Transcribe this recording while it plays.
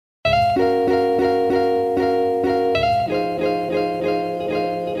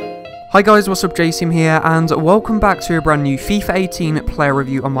Hi guys, what's up, Jason here, and welcome back to a brand new FIFA 18 player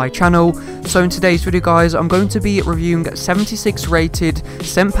review on my channel. So in today's video guys, I'm going to be reviewing 76 rated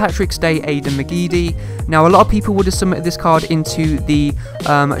St. Patrick's Day Aidan Mcgeady. Now a lot of people would have submitted this card into the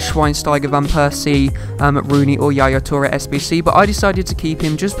Schweinsteiger, Van Persie, Rooney or Yaya Toure SBC, but I decided to keep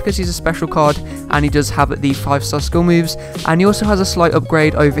him just because he's a special card and he does have the 5-star skill moves, and he also has a slight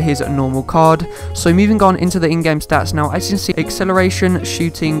upgrade over his normal card. So moving on into the in-game stats now, as you can see, acceleration,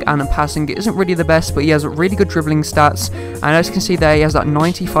 shooting and passing isn't really the best, but he has really good dribbling stats, and as you can see there, he has that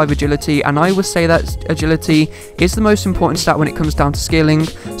 95 agility, and I would say that agility is the most important stat when it comes down to scaling.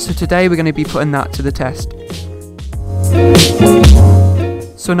 So today we're going to be putting that to the test.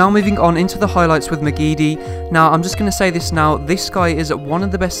 So now moving on into the highlights with Mcgeady. Now I'm just going to say this now, this guy is one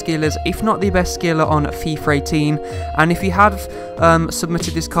of the best skillers, if not the best skiller on FIFA 18, and if you have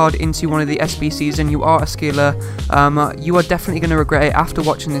submitted this card into one of the SBCs and you are a skiller, you are definitely going to regret it after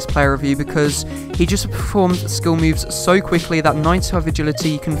watching this player review, because he just performs skill moves so quickly. That 95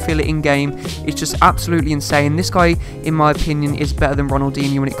 agility, you can feel it in game, it's just absolutely insane. This guy, in my opinion, is better than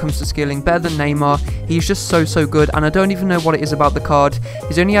Ronaldinho when it comes to skilling, better than Neymar. He's just so good, and I don't even know what it is about the card.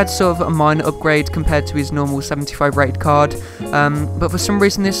 He's only had sort of a minor upgrade compared to his normal 75 rated card, but for some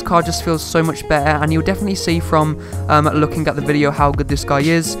reason this card just feels so much better, and you'll definitely see from looking at the video how good this guy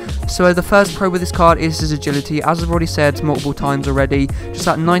is. So the first pro with this card is his agility, as I've already said multiple times already. Just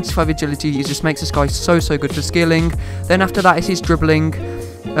that 95 agility, it just makes this guy so good for scaling. Then after that is his dribbling.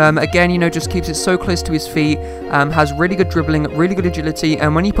 Again, you know, just keeps it so close to his feet, has really good dribbling, really good agility,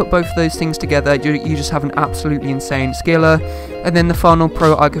 and when you put both of those things together, you just have an absolutely insane skiller. And then the final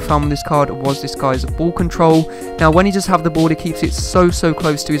pro I could find with this card was this guy's ball control. Now when he does have the ball, he keeps it so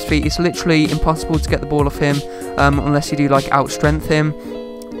close to his feet, it's literally impossible to get the ball off him, unless you do like outstrength him.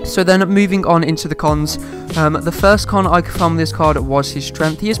 So then moving on into the cons, the first con I could find with this card was his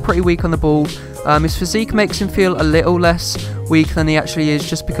strength. He is pretty weak on the ball. His physique makes him feel a little less weak than he actually is,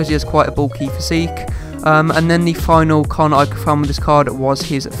 just because he has quite a bulky physique. And then the final con I could find with this card was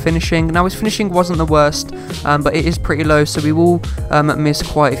his finishing. Now his finishing wasn't the worst, but it is pretty low, so we will miss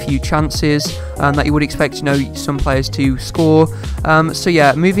quite a few chances that you would expect, you know, some players to score. So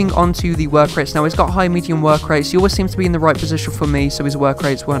yeah, moving on to the work rates. Now he's got high medium work rates. He always seems to be in the right position for me, so his work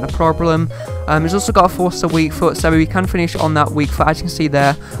rates weren't a problem. He's also got a 4-star weak foot, so he can finish on that weak foot. As you can see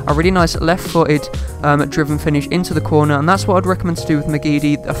there, a really nice left-footed driven finish into the corner, and that's what I'd recommend to do with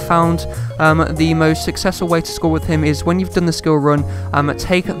Mcgeady. I found the most successful way to score with him is when you've done the skill run,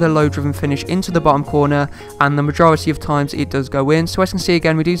 take the low driven finish into the bottom corner, and the majority of times it does go in. So as you can see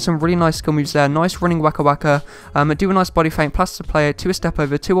again, we do some really nice skill moves there, nice running waka waka, do a nice body feint, plus the player to a step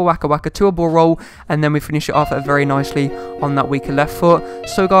over, to a waka waka, to a ball roll, and then we finish it off very nicely on that weaker left foot.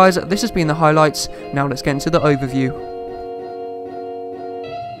 So guys, this has been the highlights. Now let's get into the overview.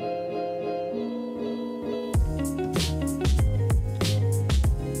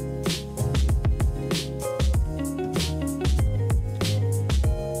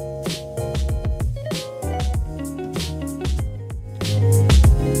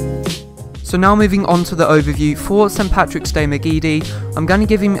 So now moving on to the overview for St. Patrick's Day Mcgeady, I'm going to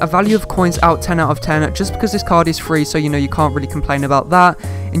give him a value of coins out 10 out of 10, just because this card is free, so you know you can't really complain about that.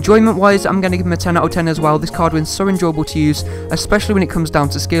 Enjoyment wise, I'm going to give him a 10 out of 10 as well. This card is so enjoyable to use, especially when it comes down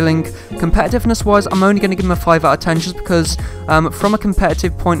to scaling. Competitiveness wise, I'm only going to give him a 5 out of 10, just because from a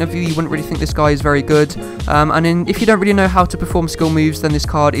competitive point of view, you wouldn't really think this guy is very good. And then if you don't really know how to perform skill moves, then this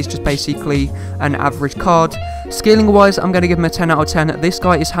card is just basically an average card. Scaling wise, I'm going to give him a 10 out of 10. This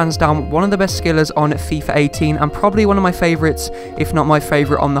guy is hands down one of the best skillers on FIFA 18, and probably one of my favourites, if not my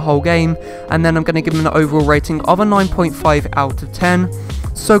favourite on the whole game. And then I'm going to give him an overall rating of a 9.5 out of 10.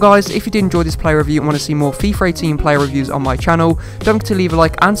 So guys, if you did enjoy this player review and want to see more FIFA 18 player reviews on my channel, don't forget to leave a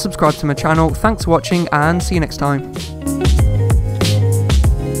like and subscribe to my channel. Thanks for watching, and see you next time.